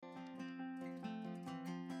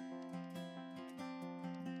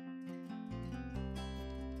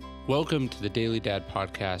Welcome to the Daily Dad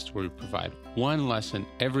Podcast, where we provide one lesson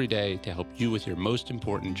every day to help you with your most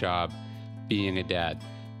important job, being a dad.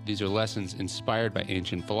 These are lessons inspired by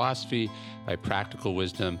ancient philosophy, by practical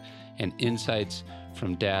wisdom, and insights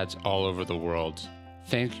from dads all over the world.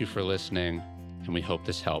 Thank you for listening, and we hope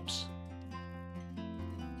this helps.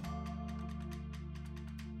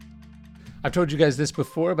 I've told you guys this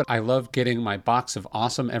before, but I love getting my box of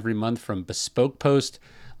awesome every month from Bespoke Post.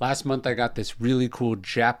 Last month, I got this really cool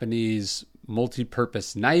Japanese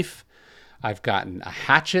multi-purpose knife. I've gotten a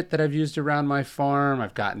hatchet that I've used around my farm.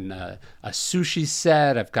 I've gotten a sushi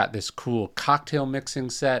set. I've got this cool cocktail mixing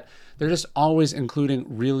set. They're just always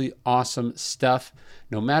including really awesome stuff.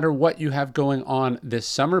 No matter what you have going on this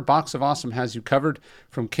summer, Box of Awesome has you covered,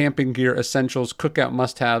 from camping gear essentials, cookout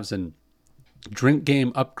must-haves, and drink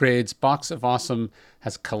game upgrades. Box of Awesome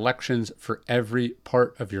has collections for every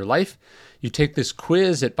part of your life. You take this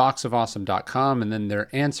quiz at boxofawesome.com, and then their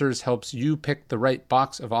answers helps you pick the right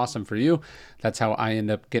Box of Awesome for you. That's how I end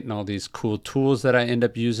up getting all these cool tools that I end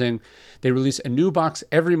up using. They release a new box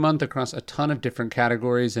every month across a ton of different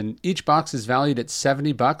categories, and each box is valued at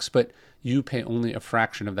 $70, but you pay only a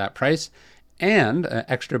fraction of that price. And an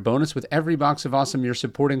extra bonus, with every Box of Awesome, you're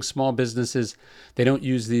supporting small businesses. They don't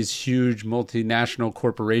use these huge multinational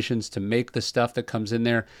corporations to make the stuff that comes in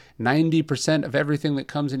there. 90% of everything that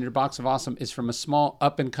comes in your Box of Awesome is from a small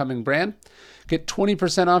up-and-coming brand. Get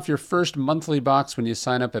 20% off your first monthly box when you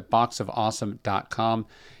sign up at boxofawesome.com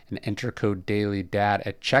and enter code DailyDad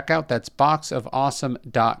at checkout. That's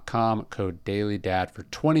boxofawesome.com, code DailyDad for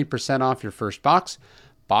 20% off your first box.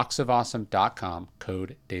 boxofawesome.com,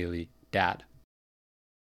 code DailyDad.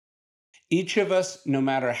 Each of us, no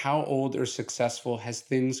matter how old or successful, has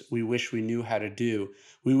things we wish we knew how to do.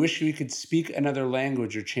 We wish we could speak another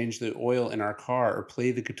language or change the oil in our car or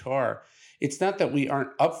play the guitar. It's not that we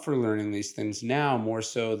aren't up for learning these things now, more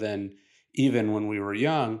so than even when we were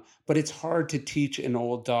young, but it's hard to teach an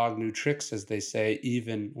old dog new tricks, as they say,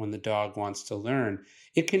 even when the dog wants to learn.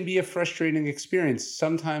 It can be a frustrating experience.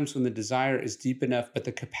 Sometimes when the desire is deep enough, but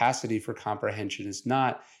the capacity for comprehension is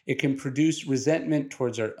not, it can produce resentment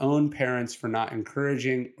towards our own parents for not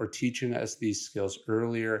encouraging or teaching us these skills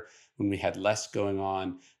earlier, when we had less going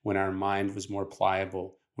on, when our mind was more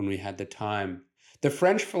pliable, when we had the time. The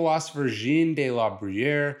French philosopher Jean de la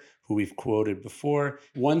Bruyère, who we've quoted before,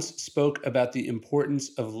 once spoke about the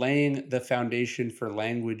importance of laying the foundation for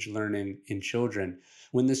language learning in children.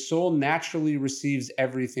 When the soul naturally receives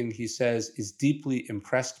everything, he says, is deeply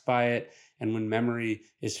impressed by it, and when memory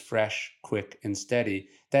is fresh, quick, and steady.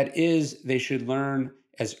 That is, they should learn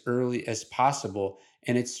as early as possible,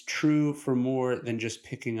 and it's true for more than just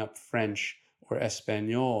picking up French or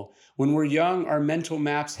Espanol. When we're young, our mental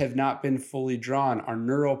maps have not been fully drawn. Our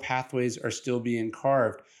neural pathways are still being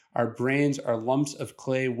carved. Our brains are lumps of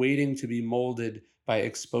clay waiting to be molded by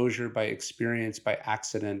exposure, by experience, by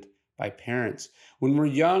accident, by parents. When we're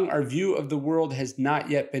young, our view of the world has not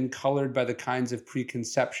yet been colored by the kinds of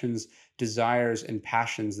preconceptions, desires, and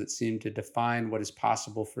passions that seem to define what is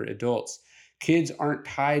possible for adults. Kids aren't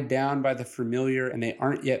tied down by the familiar, and they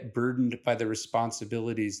aren't yet burdened by the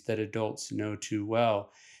responsibilities that adults know too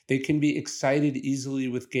well. They can be excited easily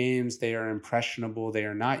with games. They are impressionable. They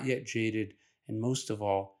are not yet jaded. And most of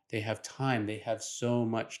all, they have time. They have so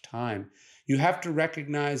much time. You have to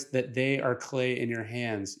recognize that they are clay in your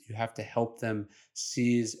hands. You have to help them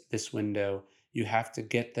seize this window. You have to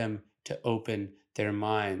get them to open their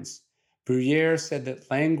minds. Bruyère said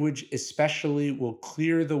that language especially will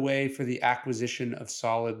clear the way for the acquisition of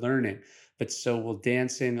solid learning, but so will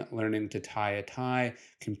dancing, learning to tie a tie,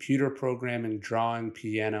 computer programming, drawing,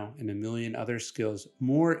 piano, and a million other skills.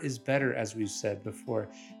 More is better, as we've said before.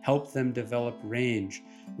 Help them develop range.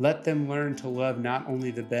 Let them learn to love not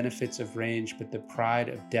only the benefits of range, but the pride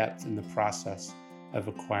of depth in the process of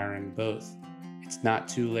acquiring both. It's not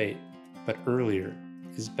too late, but earlier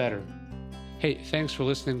is better. Hey, thanks for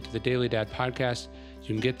listening to the Daily Dad Podcast. You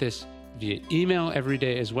can get this via email every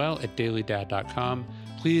day as well at dailydad.com.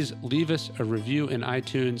 Please leave us a review in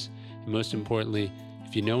iTunes. And most importantly,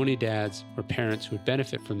 if you know any dads or parents who would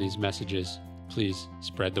benefit from these messages, please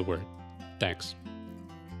spread the word. Thanks.